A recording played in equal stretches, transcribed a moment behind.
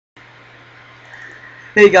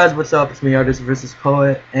Hey guys, what's up? It's me, Artist versus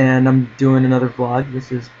Poet, and I'm doing another vlog.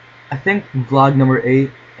 This is, I think, vlog number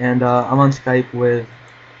 8, and I'm on Skype with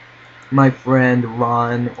my friend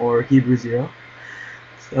Ron, or Hebrew Zero.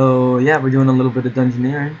 So yeah, we're doing a little bit of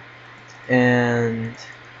Dungeoneering, and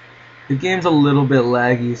the game's a little bit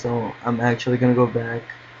laggy, so I'm actually gonna go back.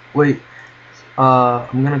 Wait,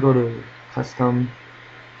 I'm gonna go to custom,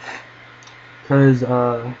 because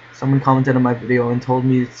someone commented on my video and told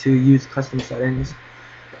me to use custom settings.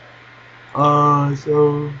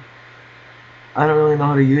 So I don't really know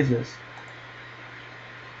how to use this.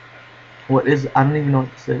 What is? I don't even know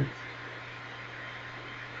what this is.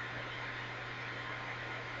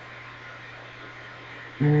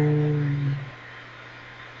 Mm,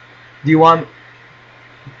 do you want?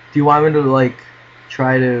 Do you want me to like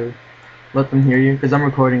try to let them hear you? Because I'm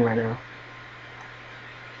recording right now.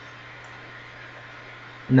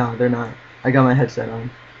 No, they're not. I got my headset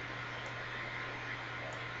on.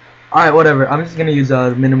 Alright, whatever. I'm just gonna use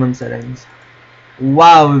minimum settings.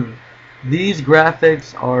 Wow, these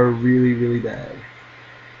graphics are really, really bad.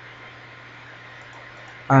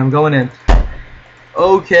 I'm going in.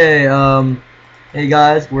 Okay, hey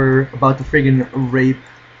guys, we're about to friggin' rape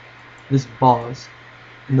this boss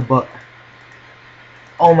in the butt.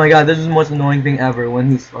 Oh my god, this is the most annoying thing ever when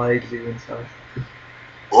he slides you and stuff.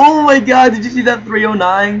 Oh my god, did you see that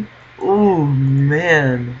 309? Oh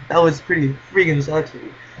man, that was pretty freaking sexy.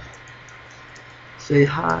 Say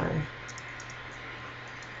hi.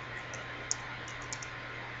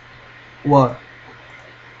 What?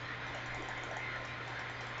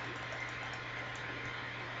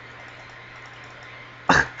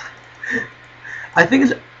 I think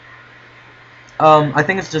it's I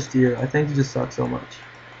think it's just you. I think you just suck so much.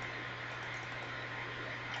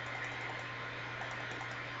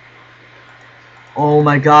 Oh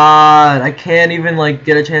my god, I can't even like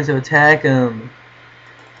get a chance to attack him.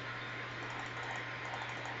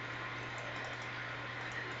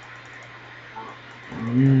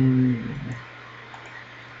 Mm.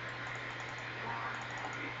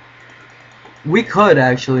 We could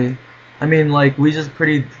actually. I mean, like we just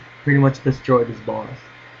pretty much destroyed this boss.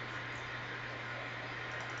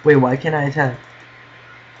 Wait, why can't I attack?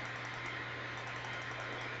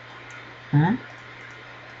 Hmm?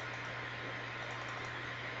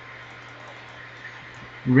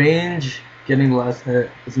 Range getting less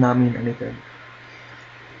hit does not mean anything.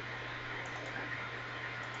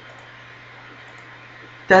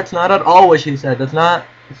 That's not at all what she said. That's not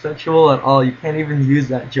sexual at all. You can't even use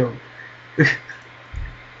that joke.